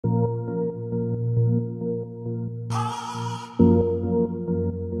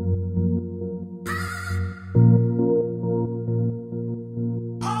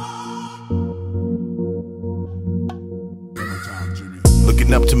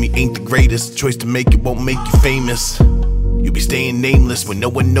me ain't the greatest. Choice to make it won't make you famous. You be staying nameless when no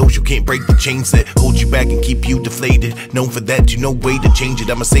one knows you can't break the chains that hold you back and keep you deflated. Known for that, you know way to change it.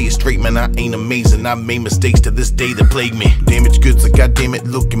 I'ma say it straight, man, I ain't amazing. I made mistakes to this day that plague me. Damaged goods, like goddamn it,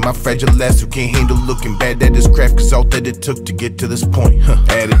 look at my fragile ass who can't handle looking bad at his craft. Cause all that it took to get to this point,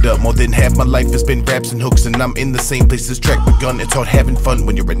 added up, more than half my life has been raps and hooks. And I'm in the same place this track begun. It's hard having fun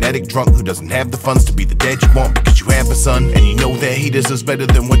when you're an addict drunk who doesn't have the funds to be the dad you want because you have a son. And you know that he deserves better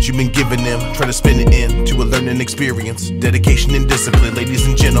than what you've been giving him. Try to spin it into a learning experience. Dedication and discipline, ladies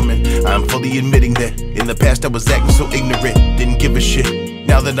and gentlemen. I'm fully admitting that in the past I was acting so ignorant, didn't give a shit.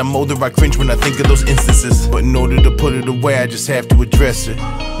 Now that I'm older, I cringe when I think of those instances. But in order to put it away, I just have to address it.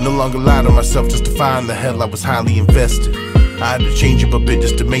 No longer lie to myself just to find the hell I was highly invested. I had to change up a bit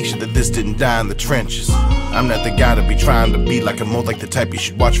just to make sure that this didn't die in the trenches. I'm not the guy to be trying to be like, I'm more like the type you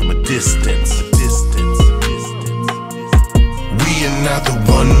should watch from a distance. We are not the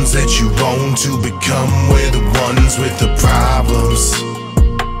ones that you want to become. We're the ones with the problems.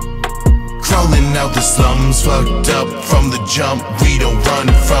 Crawling out the slums, fucked up from the jump. We don't run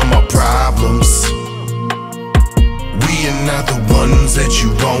from our problems. We are not the ones that you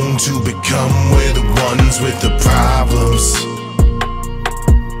want to become. We're the ones with the problems.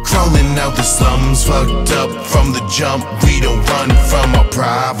 Crawling out the slums, fucked up from the jump. We don't run from our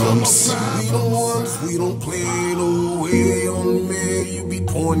problems. We the ones, we don't play no way on me. You be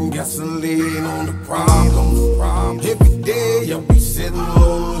pouring gasoline on the problems. Every day I be sitting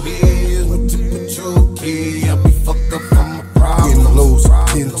on this with your kid. I be fucked up from my problems. In lows,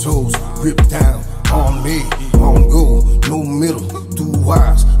 10 toes, grip down on me. On go, no middle, two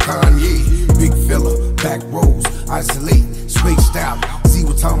wires, Kanye. Big fella, back rows, isolate, spaced out.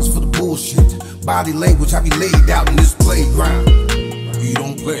 Zero tolerance for the bullshit. Body language, I be laid out in this playground. We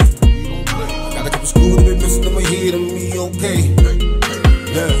don't play. Got a couple screws that been missing in my head and me okay.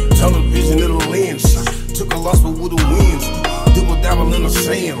 Yeah, television in the lens. Took a loss but with a win. Dibble dabble in the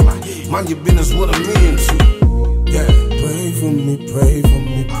sand. Like, mind your business what I'm into. Yeah. Pray for me, pray for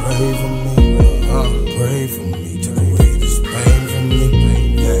me, pray for me. Pray for me, take away this pain from me.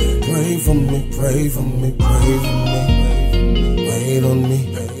 Yeah. Pray for me, pray for me, pray for me. Wait on me,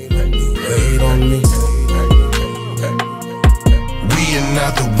 wait on me. We are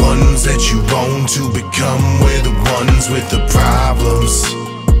not the ones that you want to become. We're the ones with the problems.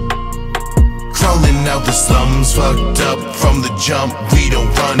 Crawling out the slums, fucked up from the jump. We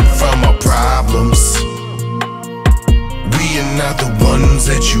don't run from our problems. We are not the ones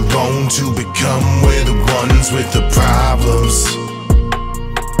that you want to become. We're the ones with the problems.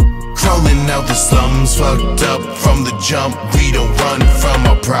 Crawling out the slums, fucked up from the jump. We don't run from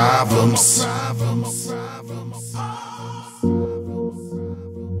our problems.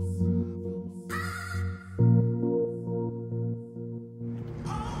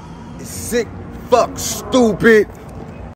 Sicfux, stupid.